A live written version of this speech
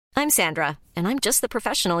I'm Sandra, and I'm just the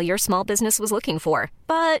professional your small business was looking for.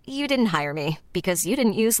 But you didn't hire me because you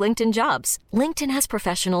didn't use LinkedIn Jobs. LinkedIn has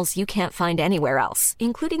professionals you can't find anywhere else,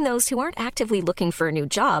 including those who aren't actively looking for a new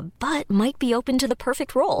job, but might be open to the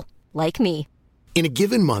perfect role, like me. In a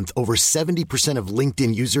given month, over 70% of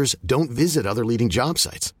LinkedIn users don't visit other leading job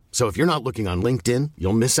sites. So if you're not looking on LinkedIn,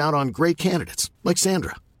 you'll miss out on great candidates like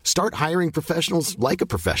Sandra. Start hiring professionals like a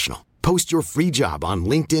professional. Post your free job on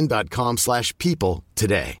linkedin.com/people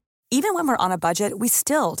today. Even when we're on a budget, we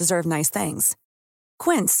still deserve nice things.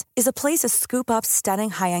 Quince is a place to scoop up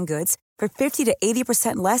stunning high-end goods for 50 to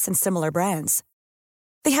 80% less than similar brands.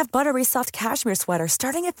 They have buttery soft cashmere sweaters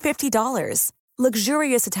starting at $50,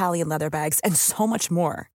 luxurious Italian leather bags, and so much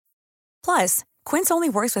more. Plus, Quince only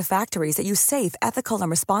works with factories that use safe, ethical, and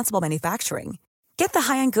responsible manufacturing. Get the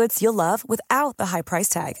high-end goods you'll love without the high price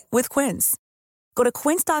tag with Quince. Go to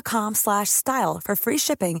quince.com/style for free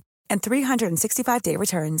shipping and 365-day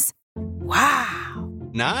returns. Wow.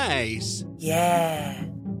 Nice. Yeah.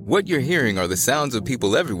 What you're hearing are the sounds of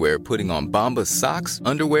people everywhere putting on Bombas socks,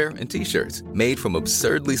 underwear, and T-shirts made from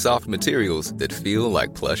absurdly soft materials that feel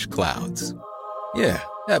like plush clouds. Yeah,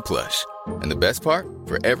 that plush. And the best part?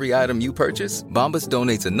 For every item you purchase, Bombas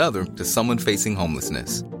donates another to someone facing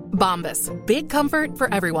homelessness. Bombas. Big comfort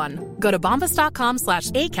for everyone. Go to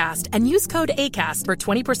bombas.com/ACAST and use code ACAST for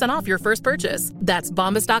 20% off your first purchase. That's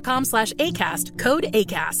bombas.com/ACAST. Code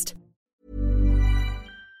ACAST.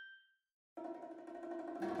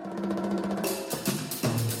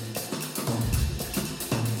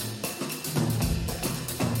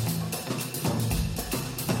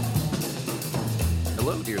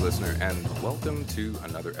 Hello, dear listener, and welcome to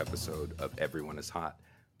another episode of Everyone is Hot,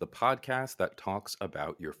 the podcast that talks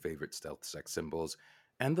about your favorite stealth sex symbols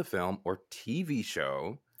and the film or TV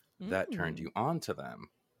show that turned you on to them.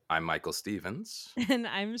 I'm Michael Stevens. And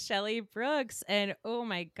I'm Shelly Brooks. And oh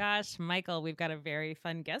my gosh, Michael, we've got a very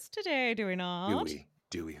fun guest today, do we not?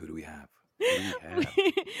 Do we? Who do we have?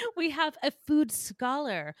 We have a food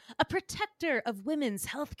scholar, a protector of women's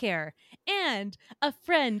healthcare, and a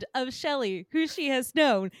friend of Shelly who she has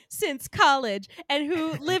known since college and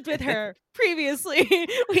who lived with her previously.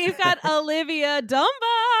 We've got Olivia Domba.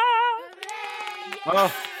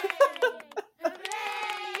 Oh,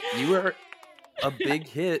 you were a big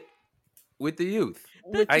hit with the youth.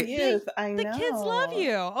 I know. The kids love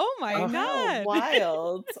you. Oh my God.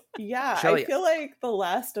 Wild. Yeah, Shelley, I feel like the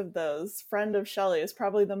last of those, friend of Shelly, is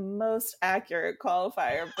probably the most accurate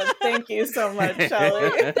qualifier, but thank you so much, Shelly.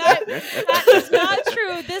 That is not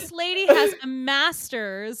true. This lady has a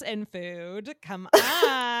master's in food. Come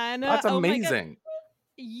on. That's amazing.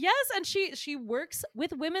 Yes, and she works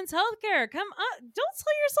with women's healthcare. Come on, don't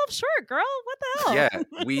sell yourself short, girl. What the hell? Yeah,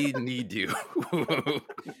 we need you.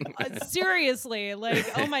 Seriously, like,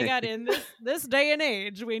 oh my God, in this day and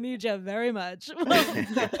age, we need you very much.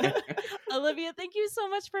 Well, Olivia, thank you so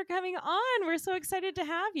much for coming on. We're so excited to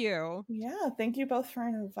have you. Yeah, thank you both for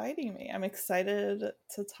inviting me. I'm excited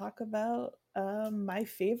to talk about my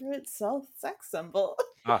favorite self-sex symbol.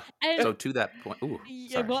 So to that point, I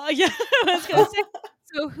was gonna say.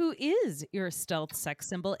 So who is your stealth sex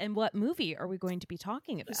symbol and what movie are we going to be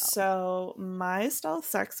talking about? So my stealth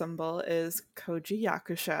sex symbol is Koji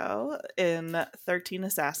Yakusho in 13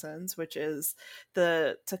 Assassins, which is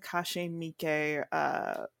the Takashi Miike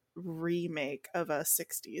remake of a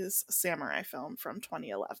 60s samurai film from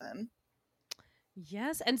 2011.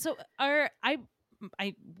 Yes, and so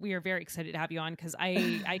we are very excited to have you on because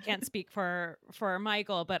I can't speak for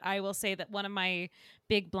Michael, but I will say that one of my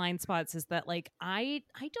big blind spots is that, like, I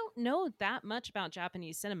don't know that much about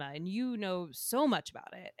Japanese cinema, and you know so much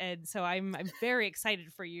about it, and so I'm very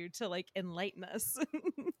excited for you to, like, enlighten us.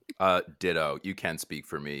 Ditto. You can speak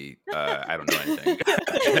for me. I don't know anything.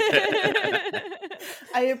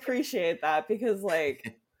 I appreciate that because,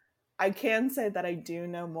 like, I can say that I do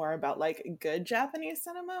know more about, like, good Japanese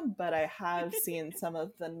cinema, but I have seen some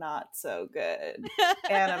of the not so good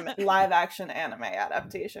live action anime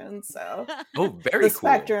adaptations. So, very cool.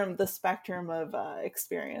 The spectrum of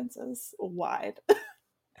experience is wide.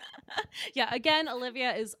 Yeah, again,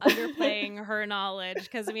 Olivia is underplaying her knowledge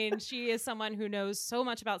because, I mean, she is someone who knows so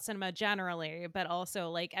much about cinema generally, but also,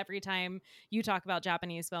 like, every time you talk about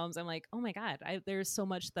Japanese films, I'm like, oh my God, there's so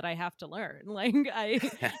much that I have to learn. Like,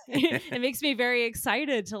 it makes me very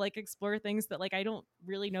excited to, like, explore things that, like, I don't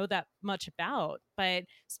really know that much about. But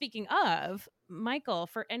speaking of, Michael,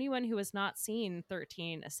 for anyone who has not seen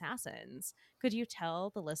 13 Assassins, could you tell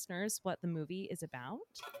the listeners what the movie is about?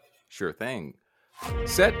 Sure thing.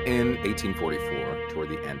 Set in 1844, toward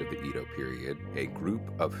the end of the Edo period, a group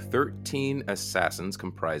of 13 assassins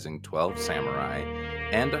comprising 12 samurai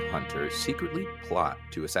and a hunter secretly plot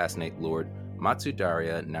to assassinate Lord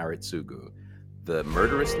Matsudaira Naritsugu, the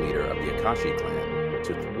murderous leader of the Akashi clan,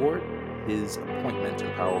 to thwart his appointment to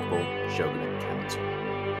the powerful shogunate council.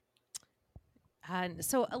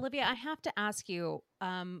 So, Olivia, I have to ask you,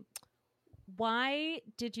 why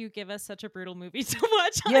did you give us such a brutal movie to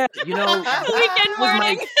watch? Yeah, you know, weekend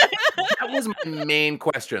morning. That was my main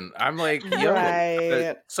question. I'm like, yo,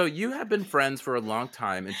 Right. so you have been friends for a long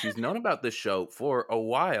time, and she's known about this show for a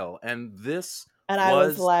while, and I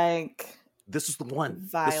was like, this is the one.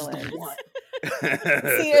 Violence. This is the one.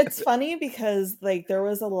 See, it's funny because like there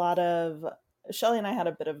was a lot of Shelly and I had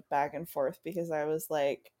a bit of back and forth because I was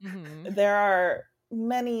like, there are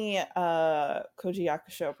many Koji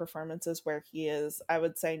Yakusho performances where he is, I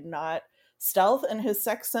would say, not stealth in his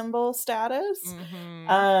sex symbol status.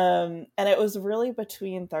 And it was really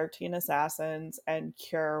between 13 Assassins and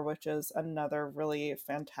Cure, which is another really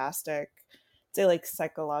fantastic, say, like,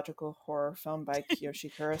 psychological horror film by Kiyoshi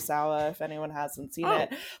Kurosawa, if anyone hasn't seen it.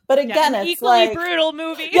 But again, it's equally like brutal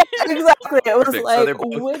movie. Yeah, exactly. It was Perfect. like,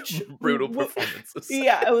 So which brutal performances.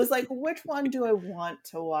 Yeah, it was like, which one do I want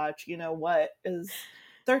to watch? You know, what is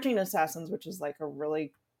 13 Assassins, which is like a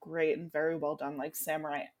really great and very well done like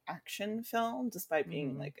samurai action film, despite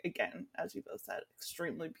being like, again, as you both said,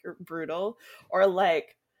 extremely brutal, or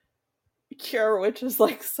like Cure, which is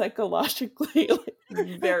like psychologically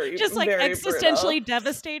like very just like very existentially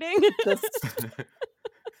devastating. Just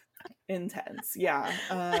intense. Yeah.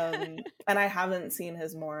 And I haven't seen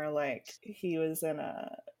his more, like, he was in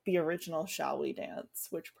the original Shall We Dance,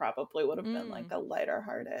 which probably would have been like a lighter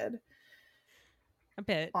hearted a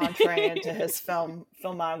bit entree into his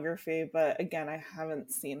filmography, but again, I haven't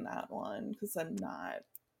seen that one because I'm not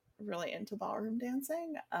really into ballroom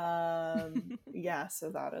dancing. Yeah, so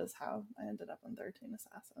that is how I ended up on 13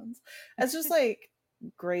 Assassins. It's just like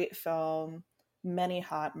great film, many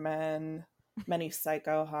hot men, many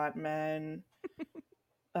psycho hot men.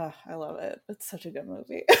 I love it. It's such a good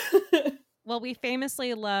movie. Well, we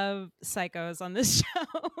famously love psychos on this show.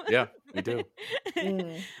 Yeah, we do.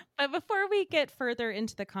 But before we get further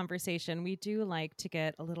into the conversation, we do like to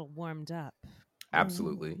get a little warmed up.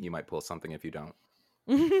 Absolutely. You might pull something if you don't.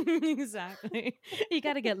 Exactly. You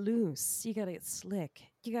got to get loose. You got to get slick.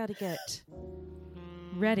 You got to get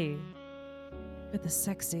ready for the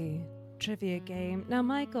sexy trivia game. Now,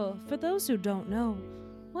 Michael, for those who don't know,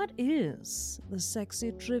 what is the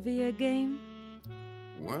sexy trivia game?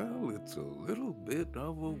 Well, it's a little bit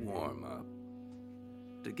of a warm-up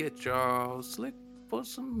to get y'all slick for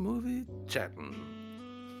some movie chatting,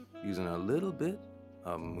 using a little bit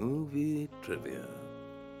of movie trivia.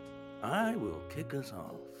 I will kick us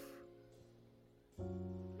off.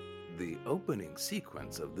 The opening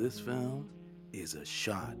sequence of this film is a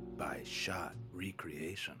shot-by-shot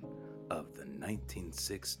recreation of the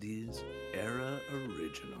 1960s era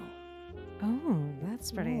original. Oh,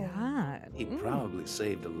 that's pretty hot. He probably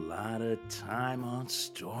saved a lot of time on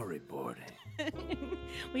storyboarding.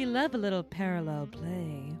 We love a little parallel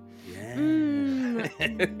play. Yeah.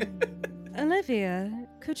 Olivia,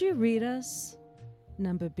 could you read us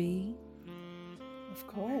number B? Of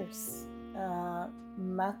course.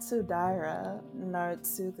 Matsudaira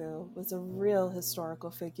Naritsugu was a real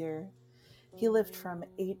historical figure. He lived from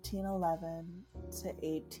 1811 to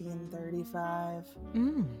 1835.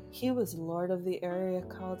 He was lord of the area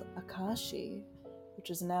called Akashi, which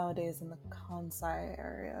is nowadays in the Kansai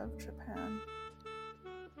area of Japan.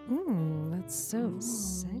 That's so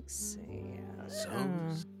sexy.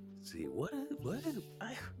 See, what?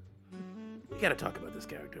 We gotta talk about this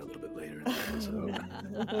character a little bit later in the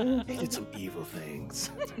episode. He did some evil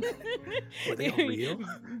things. Were they all real?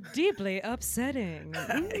 Deeply upsetting.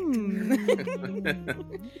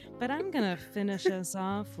 But I'm gonna finish us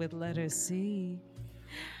off with letter C.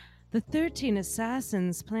 The 13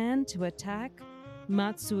 assassins planned to attack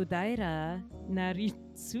Matsudaira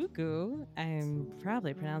Naritsugu, I'm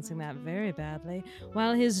probably pronouncing that very badly,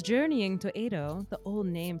 while he's journeying to Edo, the old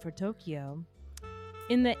name for Tokyo.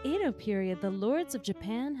 In the Edo period, the lords of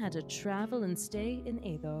Japan had to travel and stay in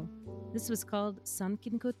Edo. This was called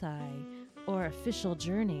Sankinkotai, or official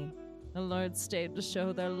journey. The lords stayed to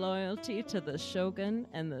show their loyalty to the shogun,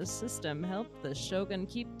 and the system helped the shogun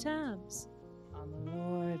keep tabs on the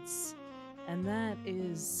lords. And that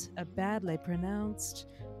is a badly pronounced,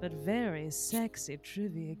 but very sexy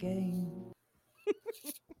trivia game.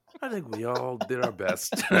 I think we all did our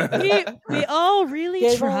best. we all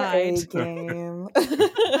really tried. Game.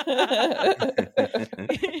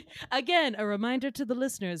 Again, a reminder to the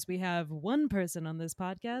listeners, we have one person on this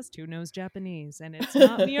podcast who knows Japanese, and it's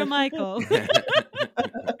not me or Michael.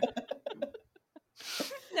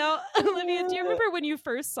 Now, Olivia, do you remember when you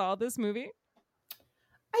first saw this movie?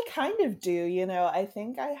 I kind of do, you know. I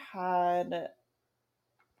think I had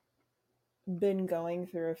been going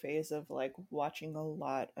through a phase of like watching a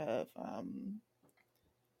lot of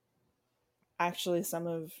actually some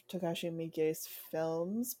of Takashi Miike's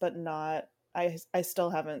films, but not I still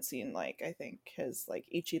haven't seen like I think his like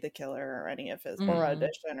Ichi the Killer or any of his or Mm.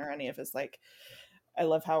 Audition or any of his like I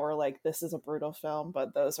love how we're like this is a brutal film,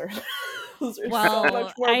 but those are those are so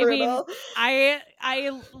much more I mean, brutal.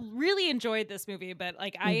 I really enjoyed this movie, but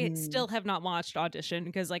like I Mhm. still have not watched Audition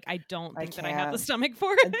because like I don't I think that I have the can't. stomach for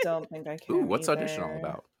I it. don't think I Ooh, can what's Audition all either.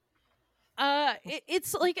 about?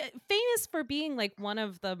 It's like famous for being like one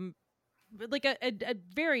of the like a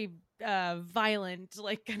very violent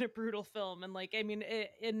like kind of brutal film, and like I mean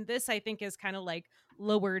in this I think is kind of like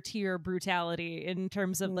lower tier brutality in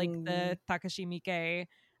terms of like Mm. the Takashi Miike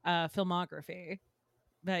filmography.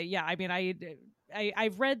 But yeah, I mean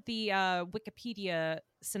I've read the Wikipedia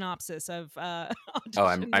synopsis of Oh, Audition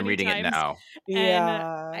I'm many reading it times, now. and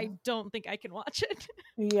Yeah. I don't think I can watch it.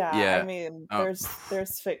 Yeah, I Yeah. mean, Oh,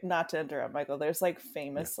 not to interrupt, Michael. There's like yeah.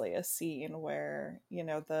 famously a scene where you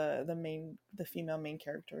know the female main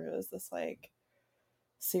character is this like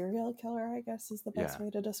serial killer. I guess is the best Yeah.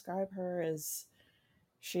 way to describe her. Is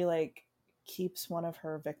she like keeps one of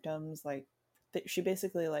her victims like she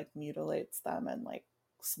basically like mutilates them and like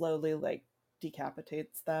slowly like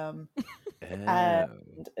decapitates them and Oh.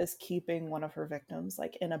 is keeping one of her victims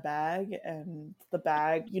like in a bag, and the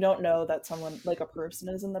bag you don't know that someone like a person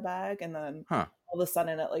is in the bag, and then Huh. all of a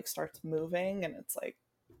sudden it like starts moving, and it's like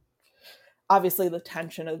obviously the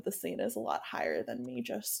tension of the scene is a lot higher than me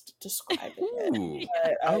just describing it, Ooh.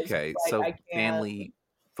 but I was Okay. like So I can't. family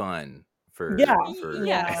fun Yeah, for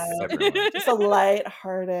yeah, Yes. everyone. just a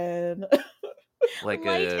light-hearted. Like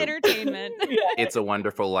Light a entertainment. Yeah. It's a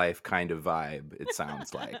Wonderful Life kind of vibe, it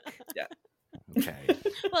sounds like. Yeah. Okay.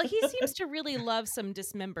 Well, he seems to really love some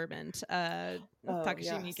dismemberment, Oh Takashi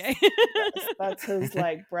yes, Miike. yes, that's his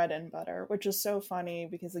like bread and butter, which is so funny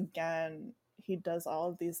because again, he does all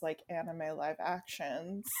of these like anime live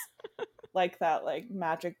actions, like that like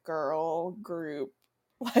Magic Girl group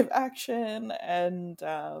live action, and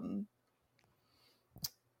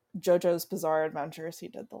JoJo's Bizarre Adventures. He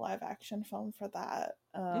did the live action film for that.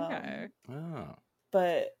 Okay. Oh.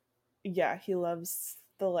 But yeah, he loves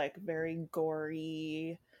the like very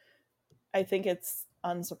gory. I think it's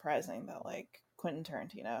unsurprising that like Quentin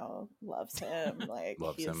Tarantino loves him. Like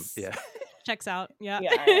Loves him. he's Yeah. Checks out. Yeah.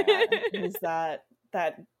 yeah, he's that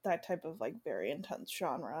type of like very intense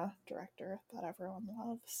genre director that everyone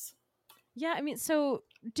loves. Yeah, I mean, so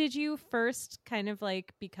did you first kind of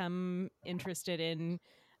like become interested in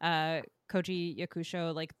uh Koji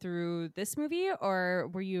Yakusho like through this movie, or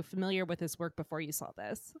were you familiar with his work before you saw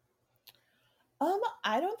this?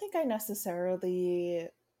 I don't think I necessarily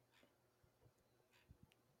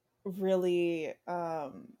really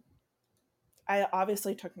I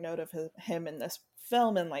obviously took note of him in this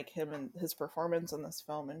film and like him and his performance in this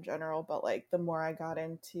film in general, but like the more I got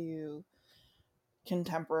into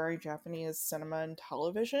contemporary Japanese cinema and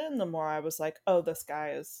television, the more I was like, oh, this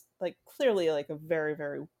guy is like clearly like a very,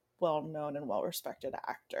 very well known and well respected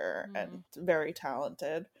actor and very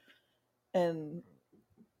talented in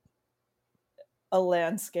a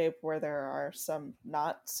landscape where there are some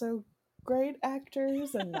not so great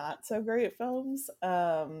actors and not so great films.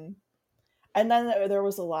 And then there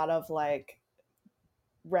was a lot of like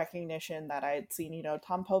recognition that I had seen, you know,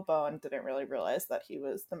 Tom Popo and didn't really realize that he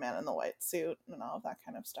was the man in the white suit and all of that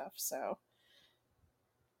kind of stuff. So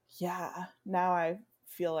yeah, now I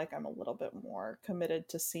feel like I'm a little bit more committed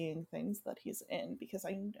to seeing things that he's in because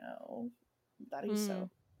I know that he's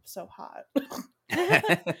so hot.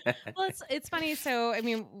 Well, it's funny. So, I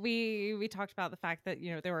mean, we talked about the fact that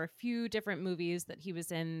there were a few different movies that he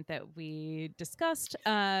was in that we discussed,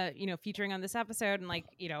 featuring on this episode, and like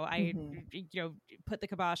I put the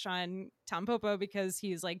kibosh on Tom Popo because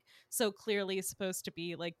he's like so clearly supposed to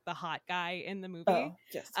be like the hot guy in the movie. Oh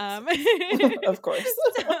yes, of course.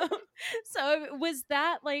 So was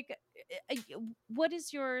that like? What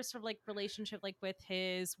is your sort of like relationship like with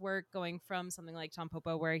his work going from something like Tom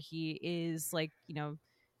Popo where he is like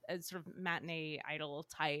a sort of matinee idol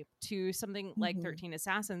type to something like 13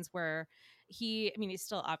 Assassins where he's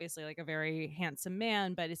still obviously like a very handsome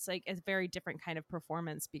man, but it's like a very different kind of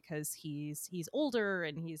performance because he's older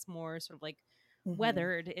and he's more sort of like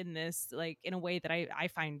weathered in this, like in a way that I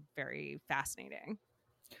find very fascinating.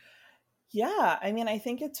 Yeah, I mean, I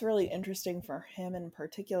think it's really interesting for him in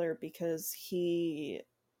particular because he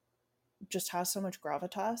just has so much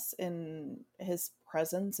gravitas in his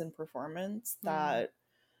presence and performance that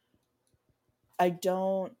I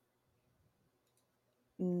don't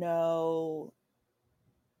know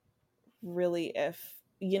really if,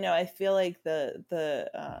 I feel like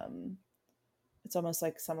it's almost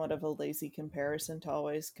like somewhat of a lazy comparison to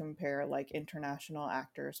always compare like international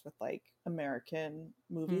actors with like American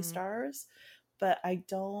movie stars, but I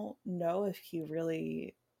don't know if he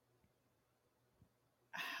really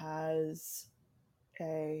has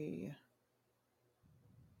a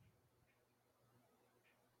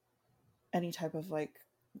any type of like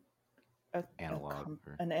Analog.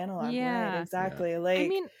 an analog, right? Yeah. Exactly. Yeah. Like, I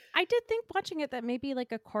mean, I did think watching it that maybe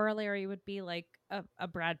like a corollary would be like a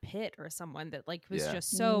Brad Pitt or someone that like was Yeah.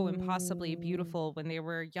 just so impossibly beautiful when they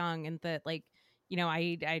were young, and that like,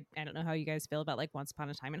 I don't know how you guys feel about like Once Upon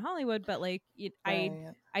a Time in Hollywood, but like right.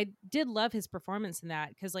 I did love his performance in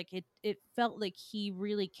that, because like it felt like he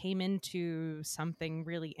really came into something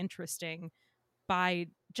really interesting by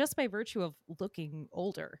virtue of looking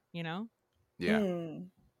older, Yeah.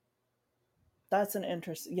 That's an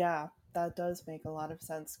interest. Yeah, that does make a lot of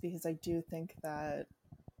sense, because I do think that,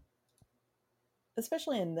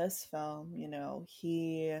 especially in this film,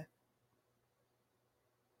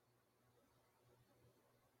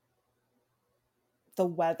 the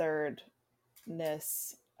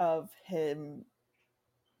weatheredness of him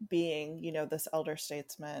being, this elder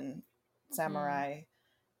statesman samurai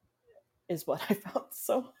is what I found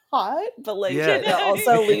so hot. But like, Yeah. it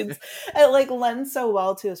also lends so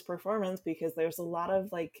well to his performance, because there were a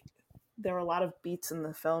lot of beats in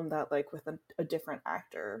the film that like with a different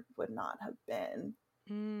actor would not have been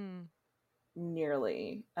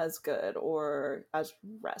nearly as good or as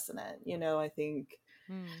resonant. I think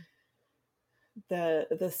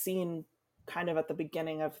the scene kind of at the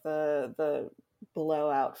beginning of the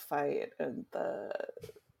blowout fight and the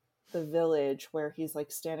village, where he's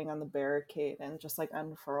like standing on the barricade and just like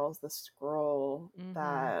unfurls the scroll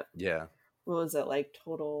that, Yeah. what was it, like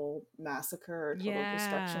total massacre or total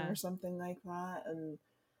destruction Yeah. or something like that. And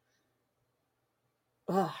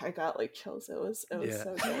I got like chills. It was Yeah.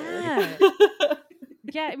 so Yeah. good.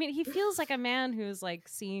 Yeah, I mean, he feels like a man who's like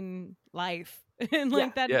seen life, and Yeah.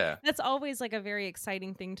 like that. Yeah. That's always like a very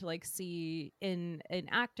exciting thing to like see in an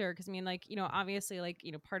actor, because I mean, like, obviously, like,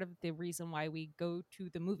 part of the reason why we go to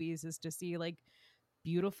the movies is to see like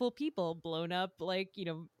beautiful people blown up like,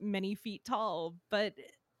 many feet tall. But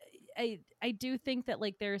I do think that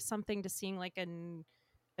like there's something to seeing like an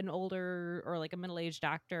older or like a middle-aged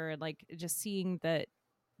actor, and like just seeing that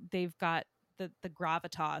they've got the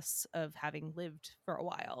gravitas of having lived for a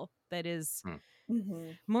while, that is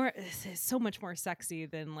Mm-hmm. is so much more sexy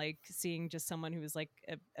than like seeing just someone who is like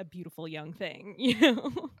a beautiful young thing.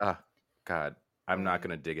 Ah, God. I'm not Right.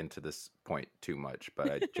 going to dig into this point too much,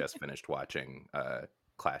 but I just finished watching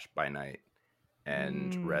Clash by Night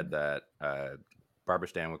and read that Barbara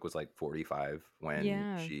Stanwyck was like 45 when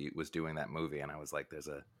Yeah. she was doing that movie, and I was like, there's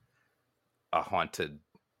a haunted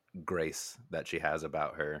grace that she has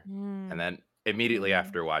about her. And then immediately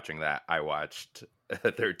after watching that, I watched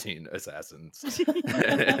 13 Assassins.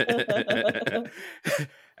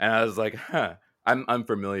 And I was like, huh. I'm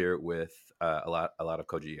familiar with a lot of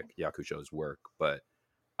Koji Yakusho's work, but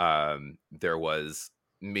there was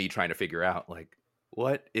me trying to figure out like,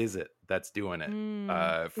 what is it that's doing it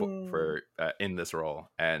for in this role.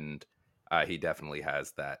 And he definitely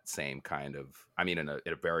has that same kind of, I mean, in a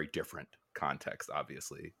very different context,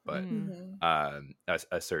 obviously, but Mm-hmm.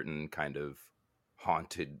 a certain kind of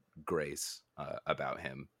haunted grace about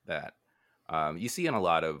him that you see in a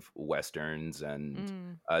lot of westerns and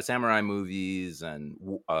samurai movies and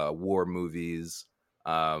war movies.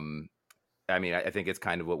 I mean, I think it's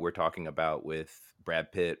kind of what we're talking about with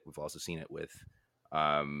Brad Pitt. We've also seen it with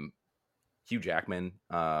Hugh Jackman,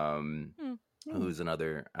 who's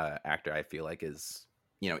another actor I feel like is,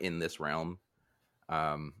 in this realm.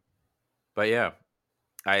 But yeah,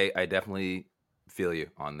 I definitely feel you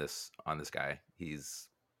on this guy. He's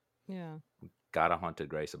Yeah. got a haunted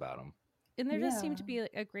grace about him. And there does seem Yeah. to be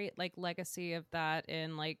a great like legacy of that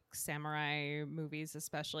in like samurai movies,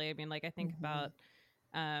 especially. I mean, like I think about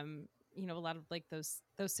a lot of like those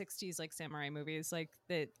 60s like samurai movies, like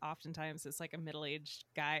that oftentimes it's like a middle-aged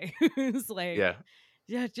guy who's like, Yeah.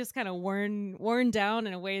 yeah, just kind of worn down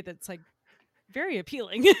in a way that's like very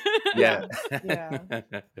appealing. Yeah. Yeah.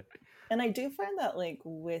 And I do find that like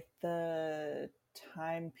with the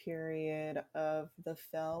time period of the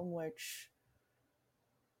film, which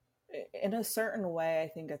in a certain way, I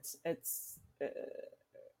think it's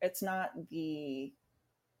not the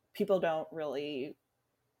people don't really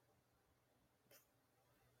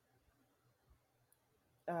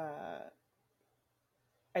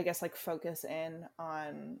I guess like focus in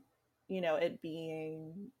on it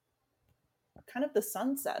being kind of the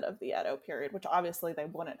sunset of the Edo period, which obviously they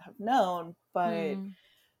wouldn't have known, but Mm.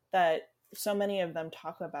 that so many of them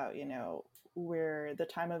talk about, you know, where the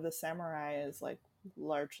time of the samurai is like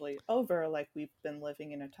largely over, like we've been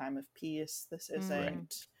living in a time of peace. This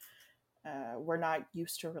isn't, we're not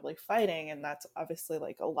used to really fighting, and that's obviously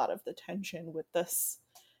like a lot of the tension with this.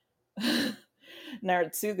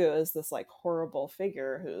 Naritsugu is this like horrible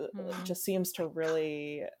figure who just seems to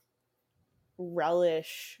really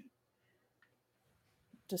relish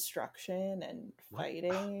destruction and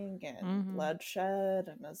fighting and bloodshed,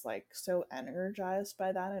 and is like so energized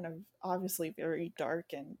by that in a obviously very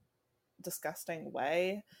dark and disgusting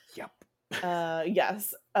way. Yep.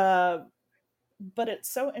 Yes. But it's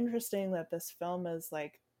so interesting that this film is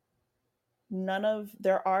like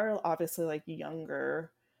there are obviously like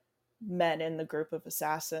younger men in the group of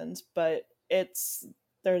assassins, but there's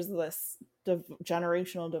this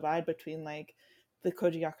generational divide between like the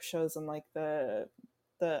Koji Yakushos and like the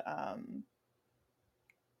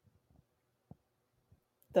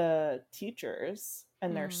teachers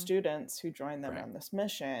and their students who join them on this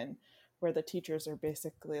mission, where the teachers are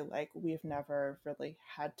basically like, we've never really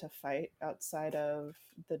had to fight outside of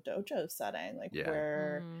the dojo setting, like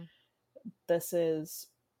where this is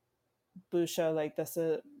Busho, like this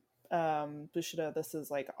is Bushido, this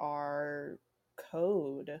is like our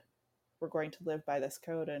code. We're going to live by this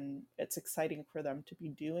code, and it's exciting for them to be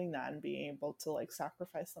doing that and being able to like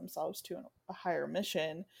sacrifice themselves to a higher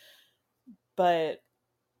mission. But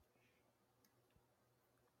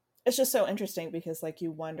it's just so interesting because like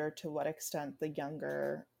you wonder to what extent the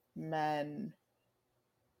younger men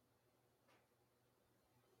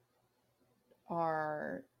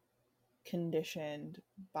are conditioned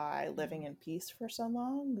by living in peace for so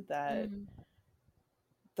long that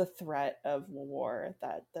the threat of war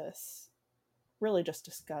that this really just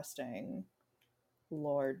disgusting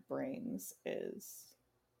lord brings is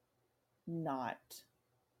not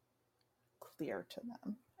clear to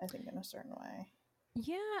them, I think, in a certain way.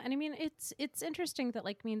 Yeah, and I mean it's interesting that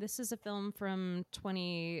like I mean this is a film from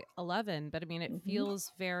 2011, but I mean it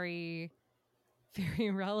feels very very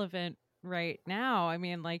relevant right now. I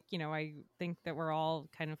mean, like, you know, I think that we're all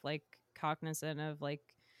kind of like cognizant of like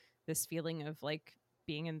this feeling of like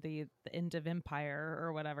being in the end of empire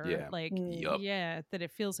or whatever. Yeah. Like yeah, that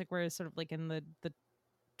it feels like we're sort of like in the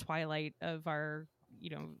twilight of our, you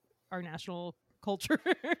know, our national culture.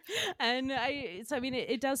 And I mean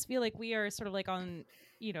it does feel like we are sort of like on,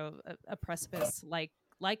 you know, a precipice like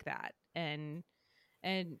that. And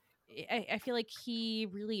I feel like he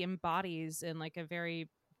really embodies in like a very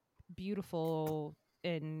beautiful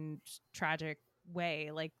and tragic way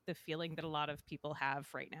like the feeling that a lot of people have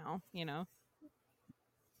right now, you know.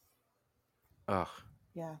 Ugh.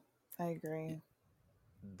 Yeah, I agree.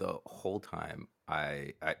 The whole time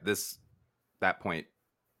that point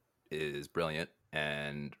is brilliant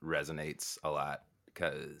and resonates a lot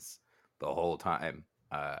because the whole time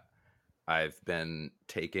I've been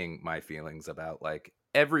taking my feelings about like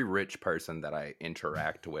every rich person that I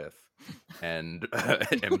interact with and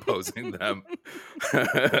imposing them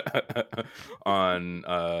on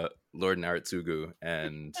Lord Naritsugu.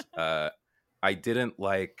 And I didn't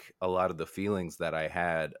like a lot of the feelings that I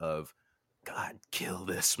had of, God, kill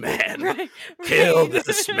this man. Right. Kill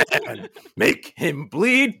this man. Make him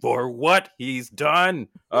bleed for what he's done.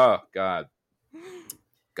 Oh, God.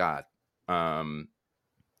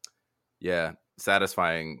 Yeah,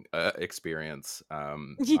 satisfying experience. I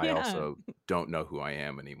also don't know who I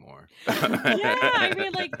am anymore. I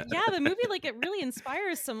mean, like, yeah, the movie, like, it really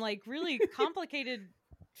inspires some, like, really complicated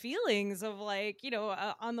feelings of, like, you know,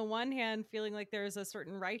 on the one hand, feeling like there's a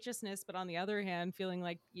certain righteousness, but on the other hand, feeling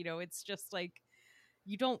like, you know, it's just like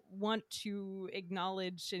you don't want to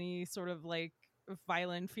acknowledge any sort of like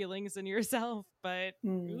violent feelings in yourself, but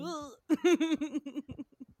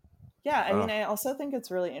yeah, I mean, I also think it's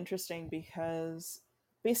really interesting because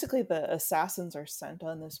basically the assassins are sent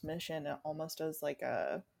on this mission almost as like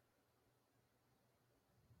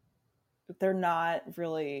they're not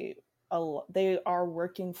really they are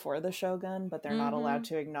working for the shogun, but they're not allowed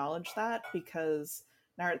to acknowledge that because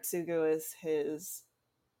Naritsugu is his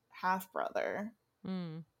half brother.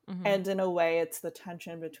 And in a way it's the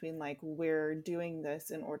tension between like we're doing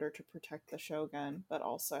this in order to protect the shogun, but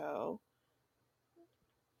also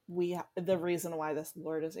the reason why this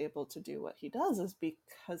lord is able to do what he does is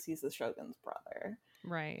because he's the shogun's brother.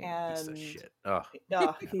 Right. And piece of shit.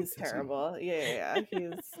 He's terrible. Yeah.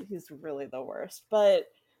 He's really the worst. But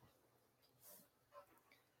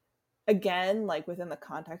again, like within the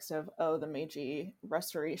context of the Meiji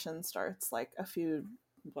Restoration starts like a few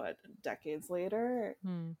decades later,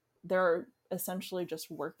 they're essentially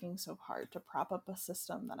just working so hard to prop up a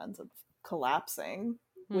system that ends up collapsing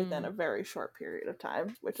within a very short period of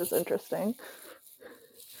time, which is interesting.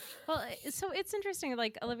 Well, so it's interesting.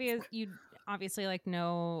 Like, Olivia, you obviously like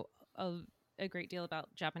know a great deal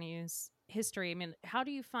about Japanese history. I mean, how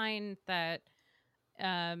do you find that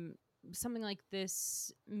um, something like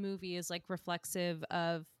this movie is like reflexive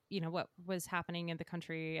of, you know, what was happening in the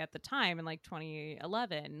country at the time in like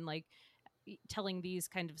 2011, like telling these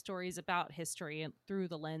kind of stories about history and through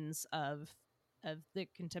the lens of the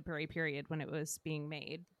contemporary period when it was being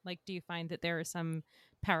made? Like, do you find that there are some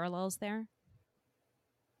parallels there?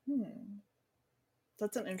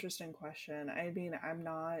 That's an interesting question. I mean, I'm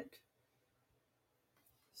not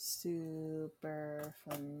super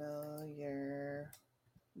familiar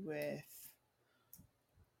with.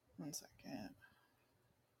 One second.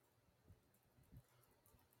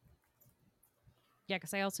 Yeah,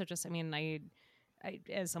 because I also just, I mean, I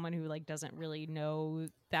as someone who like doesn't really know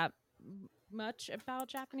that much about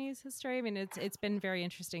Japanese history, I mean, it's been very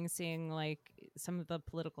interesting seeing like some of the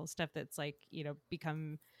political stuff that's like, you know,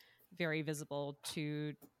 become very visible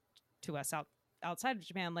to us outside of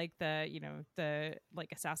Japan, like the, you know, the like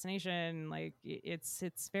assassination, like it's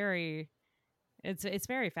very it's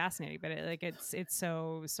very fascinating, but it's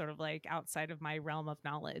so sort of like outside of my realm of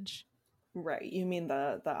knowledge. Right. You mean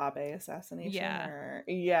the Abe assassination, Yeah. or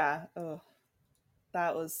yeah. Oh,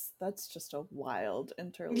 that's just a wild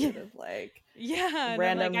interlude of like Yeah, and I'm like,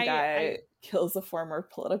 random I guy kills a former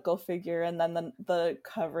political figure, and then the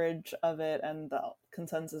coverage of it and the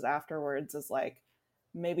consensus afterwards is like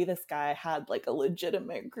maybe this guy had like a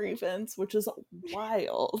legitimate grievance, which is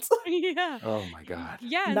wild. yeah. Oh my god.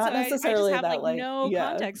 Yeah, and so Not I just necessarily have that like like, no yeah.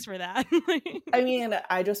 context for that. I mean,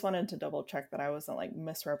 I just wanted to double check that I wasn't like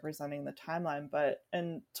misrepresenting the timeline, but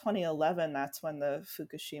in 2011, that's when the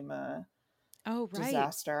Fukushima Oh, right.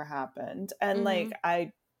 disaster happened. And like, Mhm.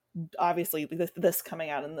 I obviously, this coming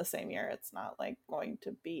out in the same year, it's not like going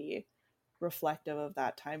to be reflective of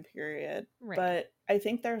that time period. Right. But I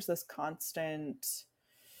think there's this constant,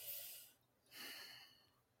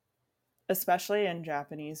 especially in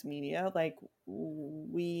Japanese media, like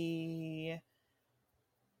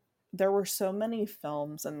there were so many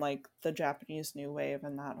films and like the Japanese New Wave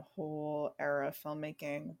and that whole era of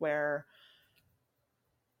filmmaking where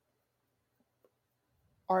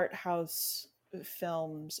art house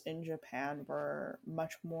films in Japan were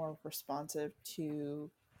much more responsive to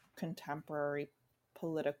contemporary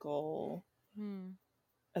political Hmm.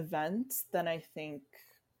 events than I think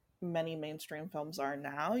many mainstream films are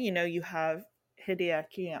now. You know, you have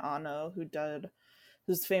Hideaki Anno,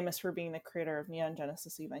 who's famous for being the creator of Neon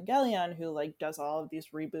Genesis Evangelion, who like does all of these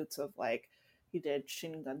reboots of like he did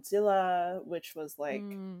Shin Godzilla, which was like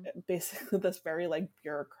Mm. basically this very like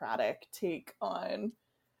bureaucratic take on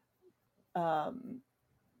um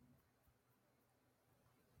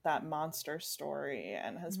that monster story,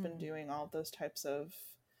 and has been Mhm. doing all those types of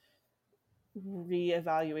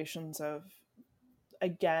reevaluations of,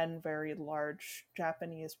 again, very large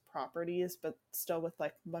Japanese properties, but still with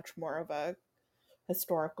like much more of a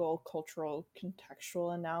historical, cultural,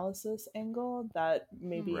 contextual analysis angle that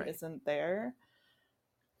maybe Right. isn't there.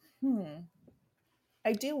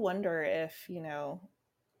 I do wonder if, you know,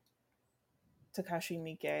 Takashi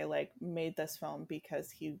Miike like made this film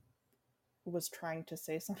because he was trying to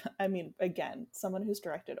say something. I mean, again, someone who's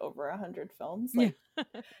directed over 100 films, Yeah.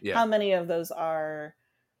 like Yeah. how many of those are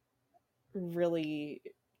really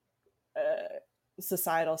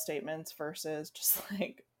societal statements versus just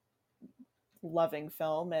like loving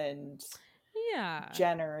film and Yeah.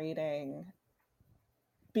 generating,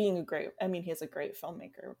 being a great, I mean, he's a great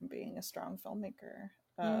filmmaker, being a strong filmmaker.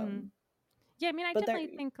 Mhm. Yeah, I mean, I But there,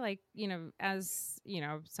 definitely think like, you know, as, you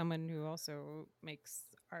know, someone who also makes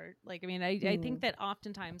art, like, I mean, I think mm, that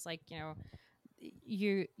oftentimes like, you know,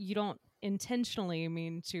 you don't intentionally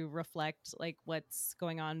mean to reflect like what's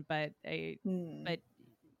going on, mm, but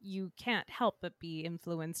you can't help but be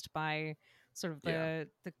influenced by sort of Yeah.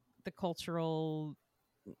 the cultural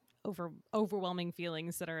overwhelming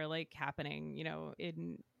feelings that are like happening, you know,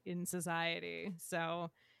 in society.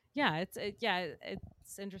 So yeah,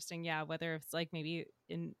 it's interesting, yeah, whether it's like maybe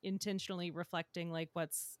intentionally reflecting like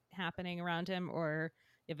what's happening around him, or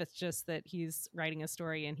if it's just that he's writing a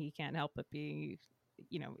story and he can't help but be,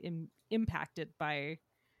 you know, impacted by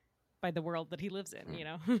the world that he lives in, you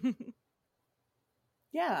know.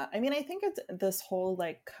 yeah, I mean, I think it's this whole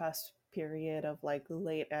like cusp period of like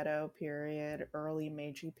late Edo period, early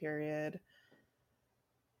Meiji period.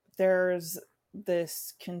 There's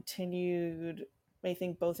this continued, I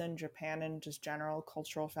think, both in Japan and just general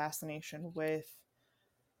cultural fascination with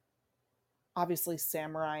obviously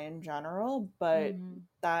samurai in general, but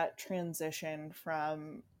that transition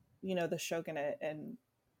from, you know, the shogunate and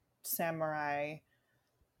samurai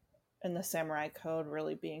and the samurai code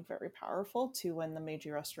really being very powerful to when the Meiji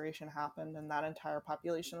Restoration happened and that entire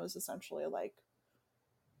population was essentially like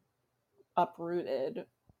uprooted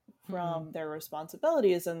from their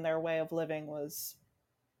responsibilities, and their way of living was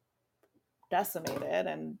decimated,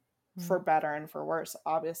 and for better and for worse,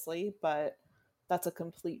 obviously, but that's a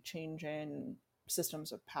complete change in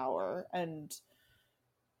systems of power. And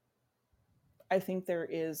I think there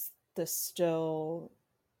is this still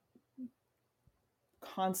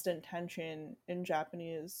constant tension in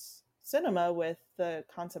Japanese cinema with the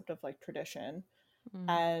concept of like tradition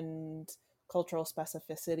and cultural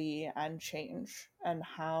specificity and change, and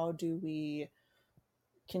how do we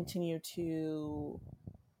continue to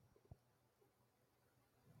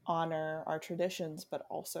honor our traditions but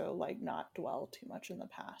also like not dwell too much in the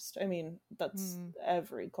past. I mean, that's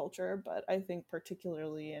every culture, but I think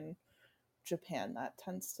particularly in Japan that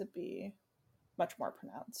tends to be much more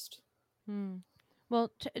pronounced.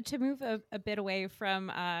 Well, to move a bit away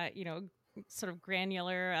from you know, sort of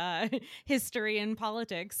granular history and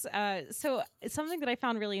politics, so something that I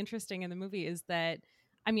found really interesting in the movie is that,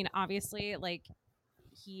 I mean, obviously, like,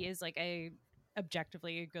 he is like a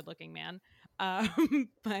objectively good looking man,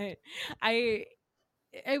 but I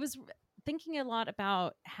I was thinking a lot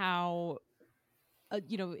about how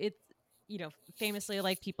you know, it's, you know, famously,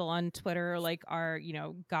 like, people on Twitter like are, you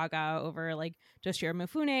know, gaga over like Toshiro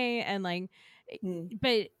Mifune and like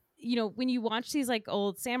but you know, when you watch these like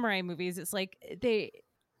old samurai movies, it's like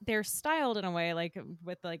they're styled in a way like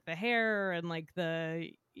with like the hair and like the,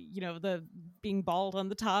 you know, the being bald on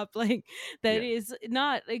the top, like that is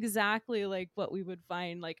not exactly like what we would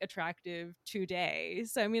find like attractive today.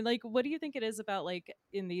 So I mean, like, what do you think it is about like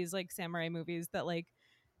in these like samurai movies that like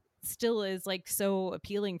still is like so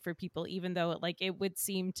appealing for people, even though like it would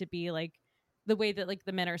seem to be like the way that like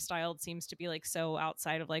the men are styled seems to be like so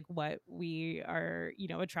outside of like what we are, you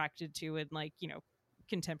know, attracted to in like, you know,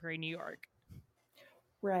 contemporary New York.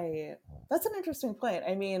 Right. That's an interesting point.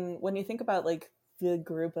 I mean, when you think about like the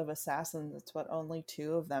group of assassins, it's what only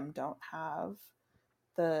two of them don't have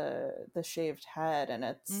the shaved head, and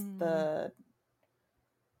it's the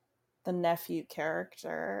nephew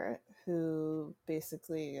character who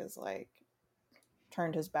basically is like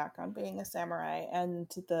turned his back on being a samurai, and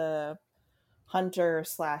the hunter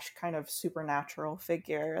slash kind of supernatural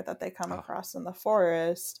figure that they come across in the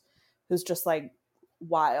forest, who's just like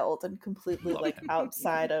wild and completely like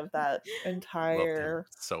outside of that entire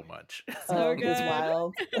so much. So good. his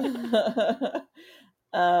wild.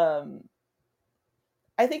 I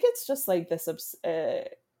think it's just like this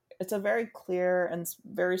it's a very clear and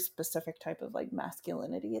very specific type of like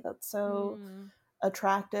masculinity that's so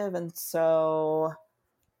attractive, and so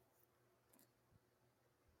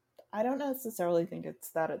I don't necessarily think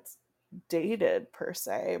it's dated per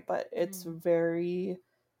se, but it's very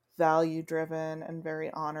value driven and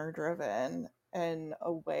very honor driven in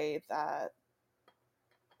a way that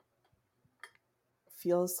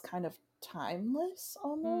feels kind of timeless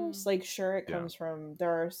almost. Like, sure, it comes from,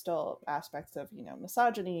 there are still aspects of, you know,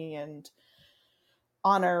 misogyny and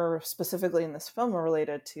honor specifically in this film are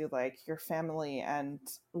related to like your family and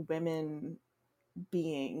women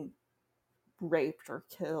being raped or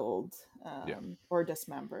killed or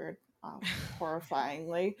dismembered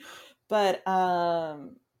horrifyingly, but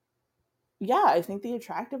yeah, I think the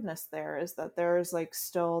attractiveness there is that there's like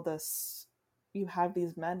still this, you have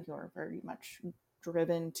these men who are very much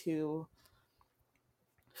driven to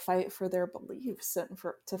fight for their beliefs and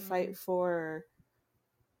to fight for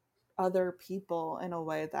other people in a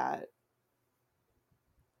way that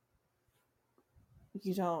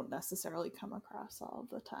you don't necessarily come across all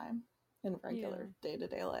the time in regular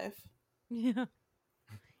day-to-day life. Yeah.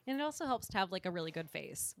 And it also helps to have like a really good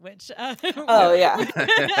face, which oh yeah,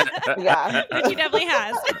 yeah, which he definitely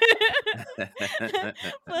has.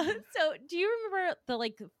 Well, so do you remember the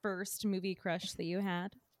like first movie crush that you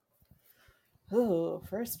had? Ooh,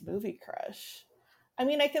 first movie crush. I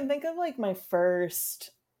mean, I can think of like my first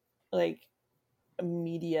like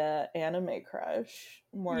media anime crush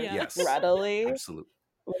more readily, absolutely,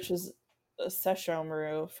 which is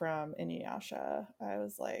Sesshomaru from Inuyasha. I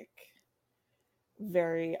was like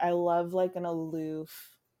I love like an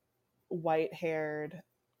aloof, white-haired,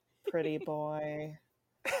 pretty boy.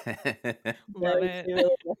 Love it.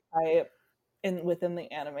 Type within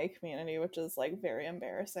the anime community, which is like very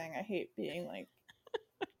embarrassing. I hate being like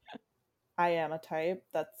I am a type.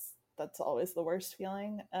 That's always the worst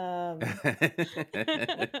feeling. I'm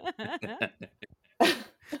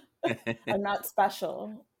not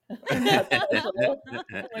special. That's special.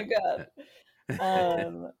 Oh my god.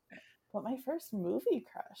 But my first movie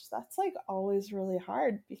crush, that's like always really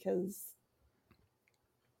hard because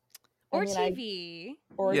Or TV.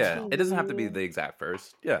 Yeah, it doesn't have to be TV. the exact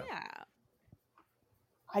first. Yeah.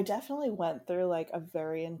 I definitely went through like a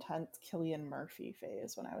very intense Cillian Murphy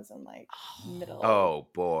phase when I was in like middle Oh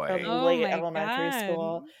boy. late my elementary God.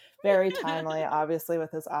 school. Very timely, obviously,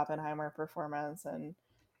 with his Oppenheimer performance and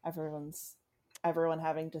everyone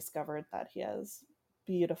having discovered that he has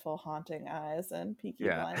beautiful haunting eyes and Peaky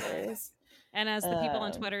Blinders. And as the people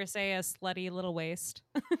on Twitter say, a slutty little waist.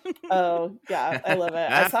 Oh yeah, I love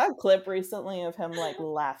it. I saw a clip recently of him like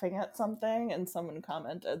laughing at something, and someone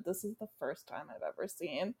commented, "This is the first time I've ever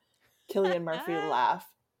seen Cillian Murphy laugh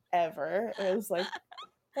ever." It was like,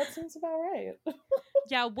 that seems about right.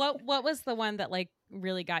 Yeah, what was the one that like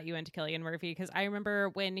really got you into Cillian Murphy? Because I remember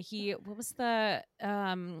when what was the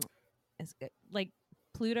is it like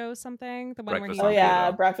Pluto something? The one Breakfast where he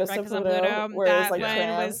on Breakfast Breakfast on on Pluto, Pluto. where it was That like one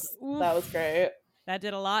trans. That was great. That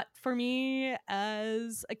did a lot for me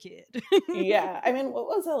as a kid. Yeah, I mean, what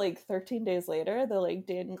was it like? 13 Days Later, the like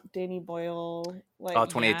Danny Boyle like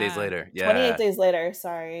 28 Days Later. Yeah. 28 Days Later.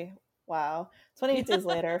 Sorry, wow, 28 Days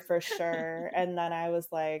Later for sure. And then I was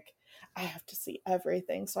like, I have to see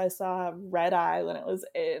everything, so I saw Red Eye when it was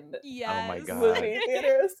in Oh my God. movie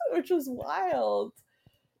theaters, which was wild.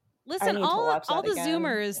 Listen, need to watch all that the again.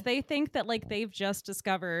 Zoomers, they think that like they've just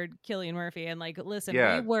discovered Cillian Murphy, and like, listen,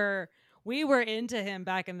 Yeah. we were into him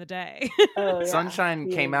back in the day. Oh, yeah. Sunshine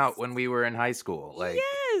He came is- out when we were in high school. Like,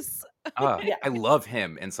 Yes. Yeah. I love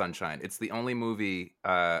him in Sunshine. It's the only movie.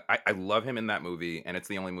 I love him in that movie, and it's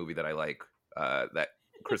the only movie that I like. That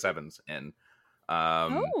Chris Evans in.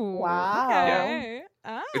 Oh, Wow. okay.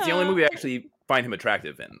 It's the only movie I actually find him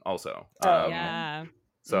attractive in. Also. Oh, Yeah.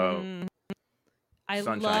 So. Mm. I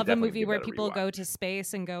Sunshine love a definitely movie be where better people go rewatch. to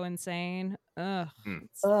space and go insane. Ugh.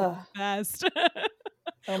 It's Ugh. the best.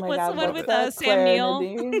 Oh my What's god, the one what's with that? Sam Claire Neill?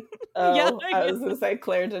 Nadine? Oh, Yeah, I was gonna say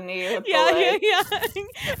Claire Denis. With Yeah. the,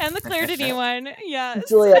 And the Claire Denis one. Yes.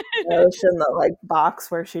 Julia Roche in the like box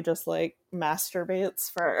where she just like masturbates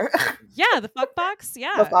for Yeah, the fuck box.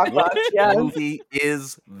 Yeah. the fuck What box. Yeah. movie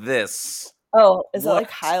is this? Oh, is it What?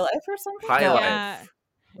 like High Life or something? High No. Life.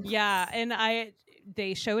 Yeah, and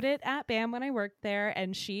they showed it at BAM when I worked there,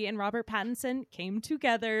 and she and Robert Pattinson came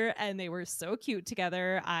together, and they were so cute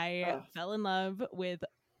together. I fell in love with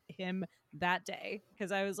him that day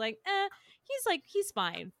because I was like, he's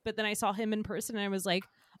fine. But then I saw him in person, and I was like,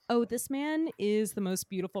 oh, this man is the most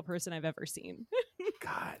beautiful person I've ever seen.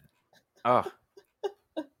 God. Oh.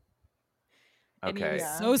 And he Okay.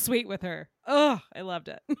 was so sweet with her. Oh, I loved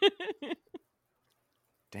it.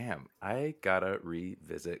 Damn, I gotta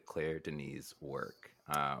revisit Claire Denis' work.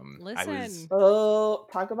 Listen. Oh,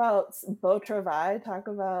 talk about beau travail, talk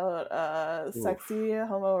about sexy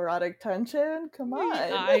homoerotic tension. Come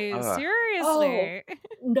on. Seriously.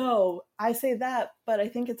 No, I say that, but I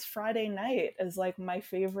think it's Friday Night is like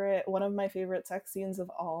one of my favorite sex scenes of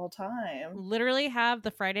all time. Literally have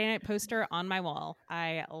the Friday Night poster on my wall.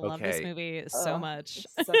 I love this Okay. movie so much.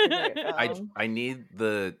 Such a great film. I need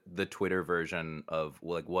the Twitter version of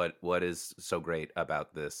like what is so great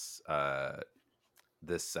about this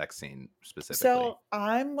this sex scene specifically. So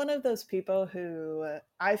I'm one of those people who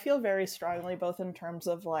I feel very strongly both in terms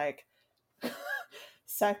of like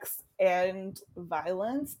sex and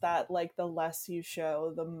violence that like the less you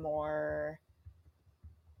show, the more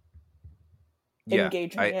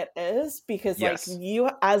engaging it is, because Yes. like you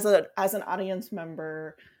as an audience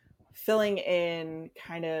member filling in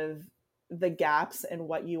kind of the gaps in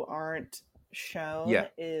what you aren't shown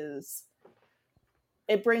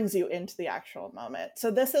it brings you into the actual moment.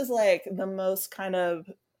 So this is like the most kind of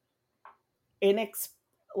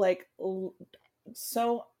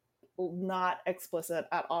so not explicit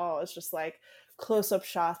at all. It's just like close-up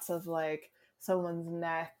shots of like someone's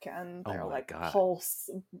neck and their pulse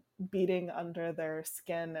beating under their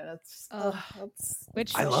skin, and it's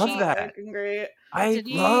I love that. Great. I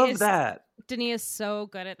love that. Denis is so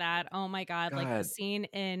good at that. Oh my god. Like the scene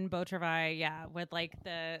in Beau Travail, with like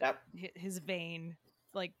his vein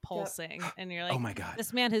like pulsing, and you're like, oh my god,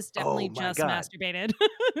 this man has definitely just masturbated.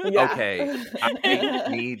 Okay, I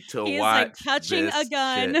need to He's watch. Like touching this a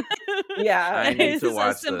gun. shit. I need to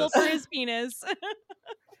watch a symbol this. for his penis.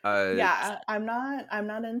 I'm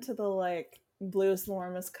not into the like bluest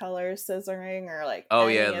warmest color scissoring or like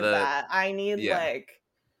any of that. I need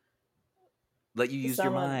let you use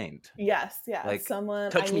your mind. Yes, like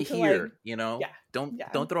someone touch me here. Like,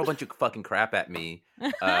 don't throw a bunch of fucking crap at me,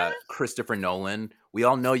 Christopher Nolan. We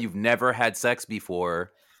all know you've never had sex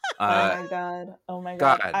before. Oh Uh, my god. Oh my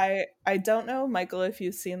god. God, I don't know, Michael, if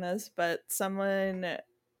you've seen this, but someone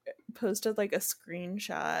posted like a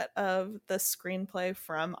screenshot of the screenplay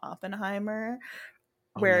from Oppenheimer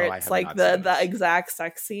oh where no, I it's have like not seen the this. exact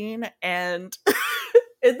sex scene, and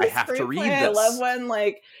in I the have to screenplay read I love this. when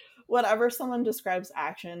like whatever someone describes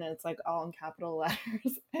action, it's like all in capital letters.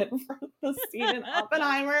 And for the scene in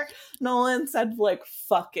Oppenheimer, Nolan said like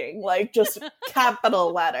fucking, like just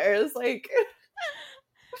capital letters. Like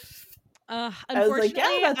I was like, yeah,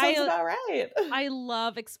 Unfortunately, that sounds about right. I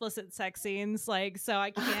love explicit sex scenes, like, so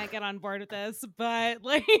I can't get on board with this. But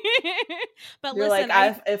like, but You're like, listen,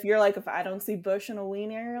 I if I don't see bush and a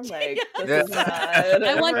wiener, like this Yeah. is not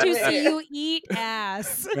I want for to me. see you eat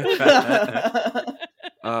ass.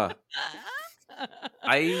 uh,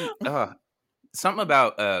 I something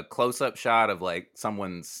about a close-up shot of like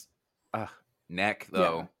someone's neck Yeah.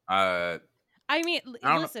 though. I mean,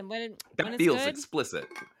 I don't know. listen, when That it's feels good, explicit.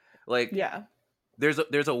 Like Yeah.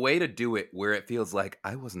 there's a way to do it where it feels like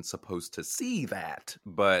I wasn't supposed to see that,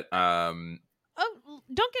 but oh,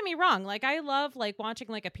 don't get me wrong. Like, I love like watching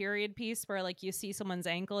like a period piece where like you see someone's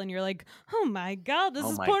ankle and you're like, oh my god, this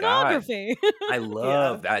oh is my god, pornography. I Yeah.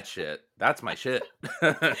 love that shit. That's my shit.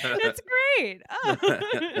 It's great. Oh.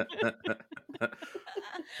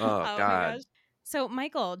 Oh Oh my god. gosh. So,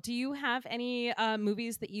 Michael, do you have any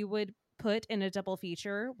movies that you would put in a double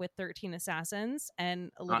feature with 13 Assassins?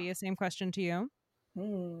 And Uh, Olivia, same question to you.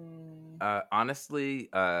 honestly,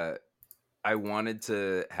 I wanted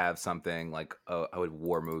to have something like a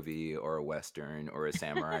war movie or a western or a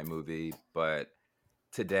samurai movie, but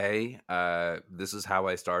today, this is how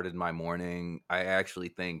I started my morning. I actually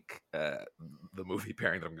think the movie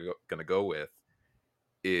pairing that I'm gonna go with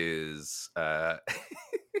is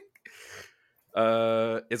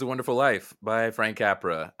 "It's a Wonderful Life" by Frank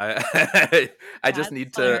Capra. I just That's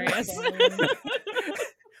need to hilarious.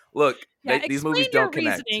 look. Yeah, These explain movies your don't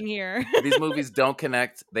connect. reasoning here. These movies don't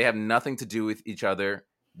connect. They have nothing to do with each other.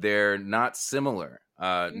 They're not similar.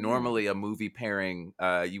 Mhm. Normally, a movie pairing,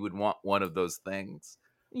 you would want one of those things.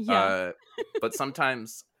 Yeah. Uh, but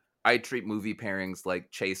sometimes I treat movie pairings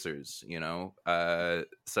like chasers, you know?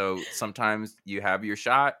 So sometimes you have your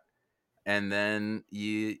shot and then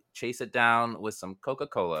you chase it down with some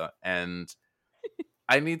Coca-Cola. And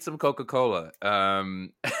I need some Coca-Cola.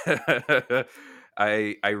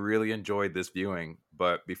 I really enjoyed this viewing,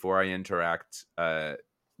 but before I interact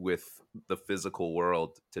with the physical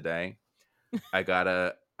world today, I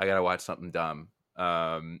gotta watch something dumb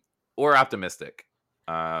or optimistic.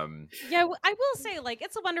 Yeah, I will say, like,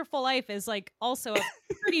 It's a Wonderful Life is like also a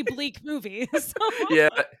pretty bleak movie. So, yeah,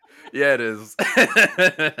 yeah, it is.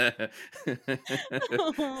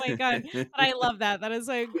 oh my god, but I love that. That is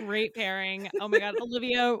a great pairing. Oh my god,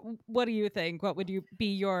 Olivia, what do you think? What would you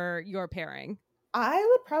be your pairing? I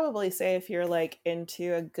would probably say if you're like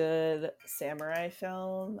into a good samurai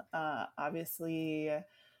film, obviously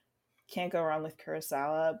can't go wrong with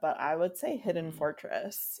Kurosawa, but I would say Hidden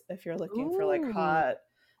Fortress if you're looking for like Ooh, hot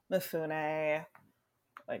Mifune,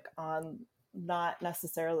 like on not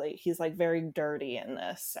necessarily he's like very dirty in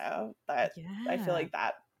this, so that I feel yeah, like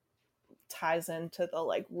that ties into the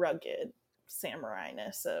like rugged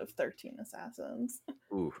samurai-ness of 13 Assassins.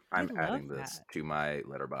 Ooh, I I'm love adding this that. to my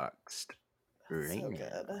letterboxed right So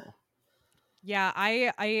good. now. Yeah,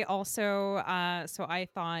 I also so I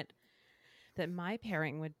thought that my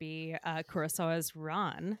pairing would be Kurosawa's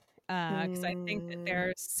Ran, because I think that Mm,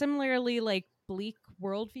 they're similarly like bleak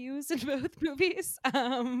worldviews in both movies.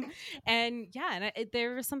 And yeah, and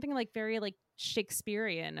there was something like very like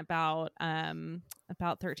Shakespearean about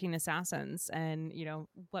 13 Assassins, and you know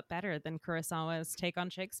what better than Kurosawa's take on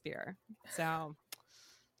Shakespeare? So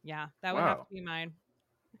yeah, that would have to Wow. be mine.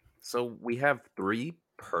 So we have three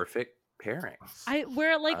perfect pairings. I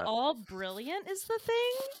Where like Uh, all brilliant is the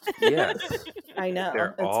thing. yes, I know,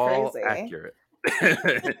 they're it's all crazy. accurate,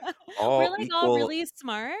 We're all like all equal really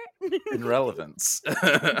smart. in relevance.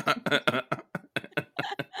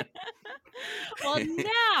 Well,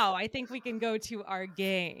 now I think we can go to our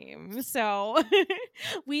game. So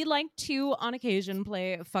we like to, on occasion,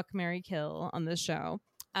 play Fuck, Marry, Kill on this show.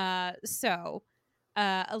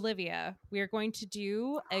 Olivia, we are going to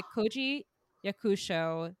do a Koji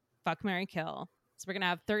Yakusho Fuck, Marry, Kill. So we're going to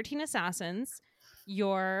have 13 assassins.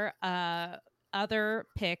 Your other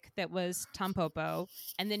pick that was Tampopo.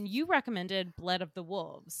 And then you recommended Blood of the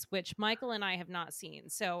Wolves, which Michael and I have not seen.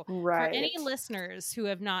 So for any Right. listeners who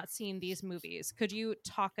have not seen these movies, could you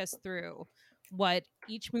talk us through what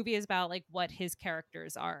each movie is about, like what his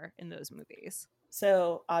characters are in those movies?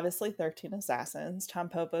 So obviously 13 Assassins. Tom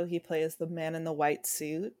Popo, he plays the man in the white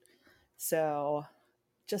suit. So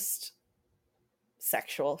just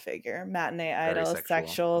sexual figure, matinee Very idol, sexual.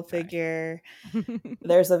 sexual Okay. figure.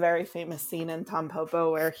 There's a very famous scene in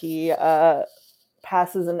Tampopo where he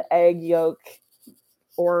passes an egg yolk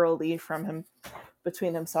orally from him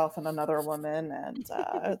between himself and another woman, and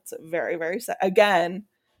it's very, very again,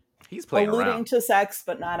 He's playing alluding around. to sex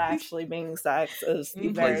but not actually being sex is He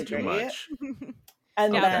very plays too great. much.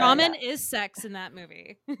 And yeah, then ramen is sex in that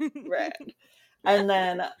movie. right. And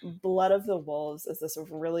then Blood of the Wolves is this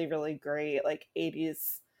really, really great, like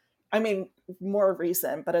 80s, I mean, more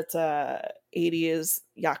recent, but it's a 80s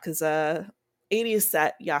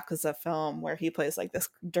set Yakuza film where he plays like this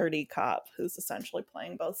dirty cop who's essentially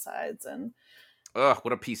playing both sides, and Ugh,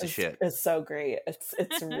 what a piece of shit. it's so great. It's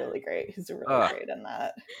really great. He's really great in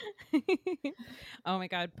that. Oh my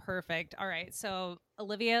god, perfect. All right, so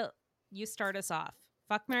Olivia, you start us off.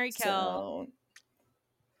 Fuck, marry, kill. So,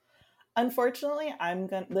 unfortunately,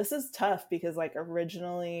 this is tough because like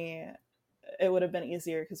originally it would have been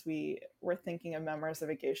easier because we were thinking of Memoirs of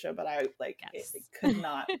a Geisha, but I could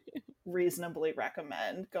not reasonably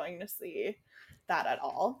recommend going to see that at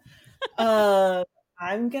all.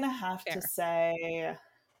 I'm gonna have to say,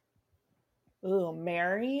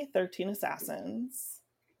 marry 13 Assassins.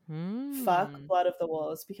 Fuck Blood of the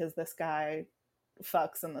Wolves because this guy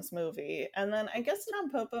fucks in this movie, and then I guess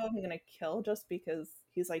Tampopo I'm gonna kill just because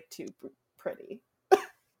he's like too pretty.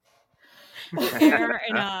 Fair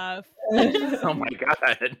enough. Oh my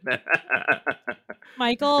god.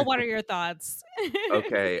 Michael, what are your thoughts?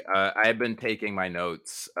 Okay, I've been taking my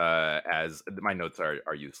notes as my notes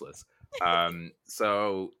are useless.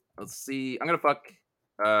 So let's see. I'm gonna fuck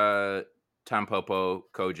Tampopo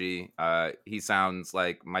Koji. He sounds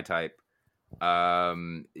like my type.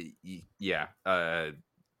 Yeah,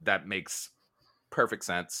 that makes perfect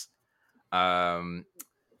sense.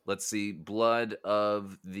 Let's see. Blood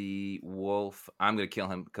of the Wolf. I'm gonna kill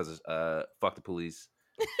him because fuck the police.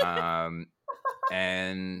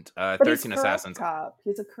 And 13 Assassins. Cop.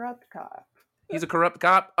 He's a corrupt cop. He's a corrupt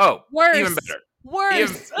cop. Oh, worse. Even better.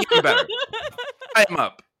 Worse. Even better. I am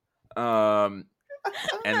up. And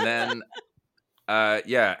then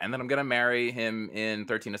and then I'm gonna marry him in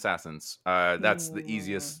 13 Assassins. That's the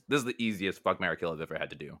easiest. This is the easiest fuck, marry, kill I've ever had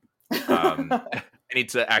to do. I need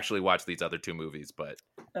to actually watch these other two movies, but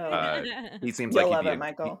he seems like he'd be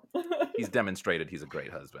Michael. He's demonstrated he's a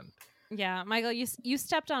great husband. Yeah, Michael, you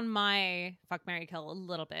stepped on my fuck, marry, kill a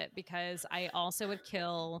little bit because I also would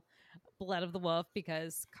kill Blood of the Wolf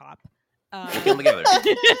because cop. Kill them together.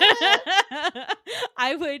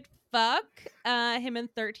 I would fuck him in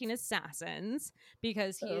 13 Assassins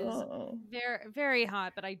because he is very, very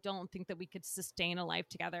hot, but I don't think that we could sustain a life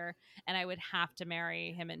together. And I would have to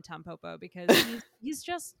marry him in Tampopo because he's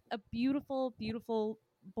just a beautiful, beautiful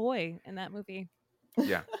boy in that movie.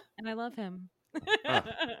 Yeah. And I love him.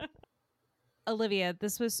 Olivia,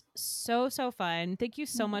 this was so fun. Thank you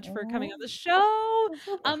so much for coming on the show.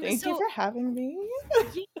 Thank you for having me.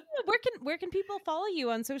 Yeah, where can people follow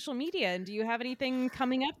you on social media? And do you have anything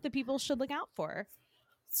coming up that people should look out for?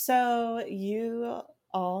 So you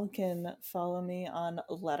all can follow me on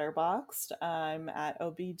Letterboxd. I'm at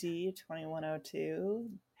OBD2102.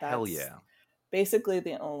 Hell yeah. Basically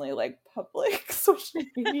the only like public social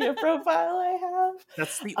media profile I have.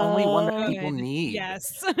 That's the only one that people need.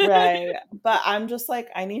 Yes. Right. But I'm just like,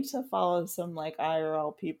 I need to follow some like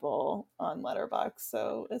IRL people on Letterboxd,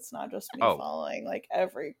 so it's not just me following like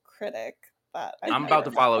every critic that I'm about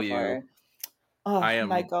to follow you. Oh, I am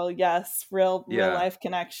Michael, yes. Real life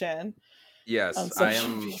connection. Yes, I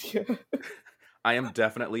am I am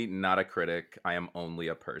definitely not a critic. I am only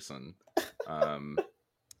a person.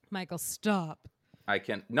 Michael, stop. I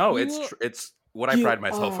can it's what I pride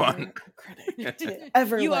myself on.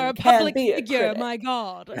 You are a public figure, my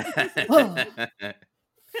God.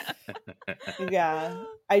 Yeah.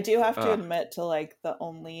 I do have to admit to like the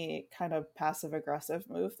only kind of passive aggressive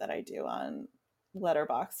move that I do on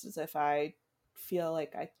Letterboxd is if I feel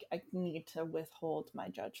like I need to withhold my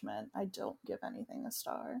judgment. I don't give anything a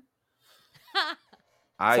star.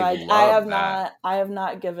 I have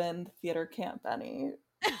not given Theater Camp any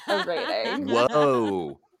a rating.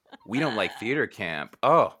 Whoa. We don't like Theater Camp.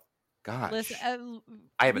 Oh gosh. Listen,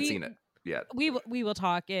 I haven't seen it yet. We will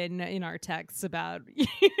talk in our texts about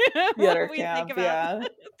Theater Camp. Yeah.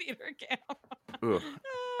 Theater Camp. Ooh,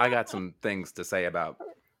 I got some things to say about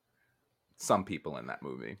some people in that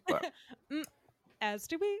movie, but as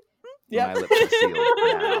do we. My lips are sealed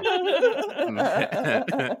for now.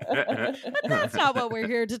 But that's not what we're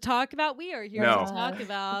here to talk about. We are here to talk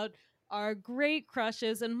about our great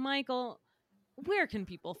crushes. And Michael, where can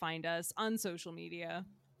people find us on social media?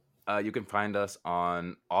 You can find us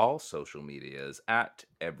on all social medias at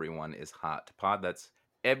Everyone is Hot Pod. That's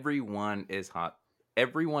Everyone is Hot.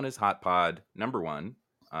 Everyone is Hot Pod #1.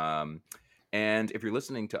 And if you're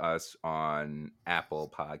listening to us on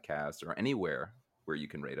Apple Podcasts or anywhere where you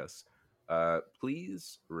can rate us,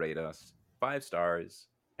 please rate us 5 stars.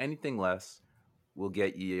 Anything less will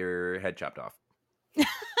get your head chopped off.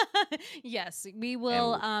 Yes, we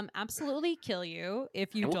will absolutely kill you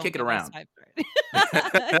if you we'll don't kick it give us around. 5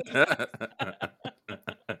 stars.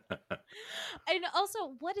 And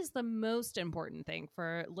also, what is the most important thing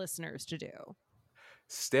for listeners to do?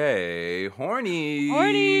 Stay horny.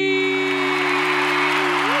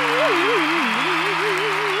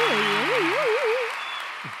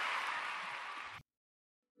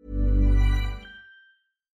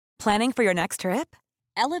 Planning for your next trip?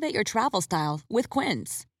 Elevate your travel style with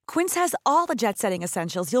Quince. Quince has all the jet-setting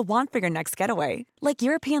essentials you'll want for your next getaway, like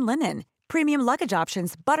European linen, premium luggage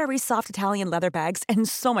options, buttery soft Italian leather bags, and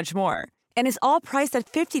so much more. And is all priced at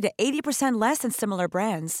 50 to 80% less than similar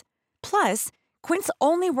brands. Plus, Quince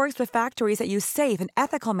only works with factories that use safe and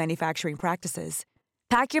ethical manufacturing practices.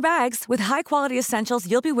 Pack your bags with high-quality essentials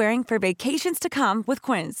you'll be wearing for vacations to come with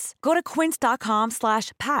Quince. Go to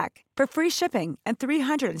quince.com/pack for free shipping and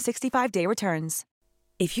 365-day returns.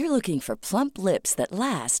 If you're looking for plump lips that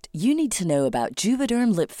last, you need to know about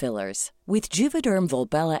Juvederm lip fillers. With Juvederm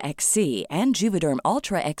Volbella XC and Juvederm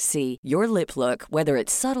Ultra XC, your lip look, whether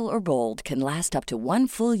it's subtle or bold, can last up to 1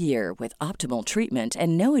 full year with optimal treatment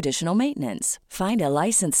and no additional maintenance. Find a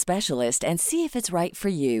licensed specialist and see if it's right for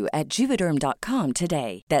you at Juvederm.com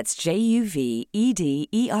today. That's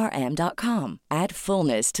JUVEDERM.com. Add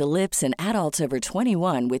fullness to lips in adults over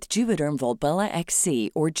 21 with Juvederm Volbella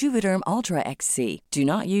XC or Juvederm Ultra XC. Do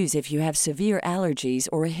not use if you have severe allergies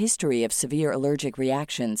or a history of severe allergic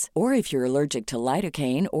reactions, or if you're allergic to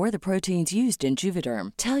lidocaine or the proteins used in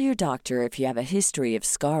Juvederm. Tell your doctor if you have a history of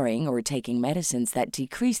scarring or taking medicines that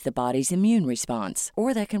decrease the body's immune response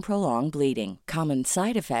or that can prolong bleeding. Common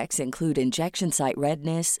side effects include injection site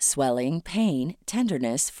redness, swelling, pain,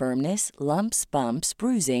 tenderness, firmness, lumps, bumps,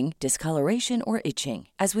 bruising, discoloration, or itching.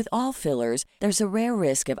 As with all fillers, there's a rare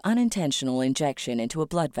risk of unintentional injection into a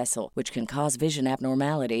blood vessel, which can cause vision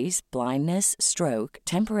abnormalities, blindness, stroke,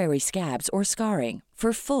 temporary scabs, or scarring.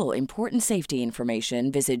 For full, important safety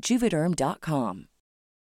information, visit Juvederm.com.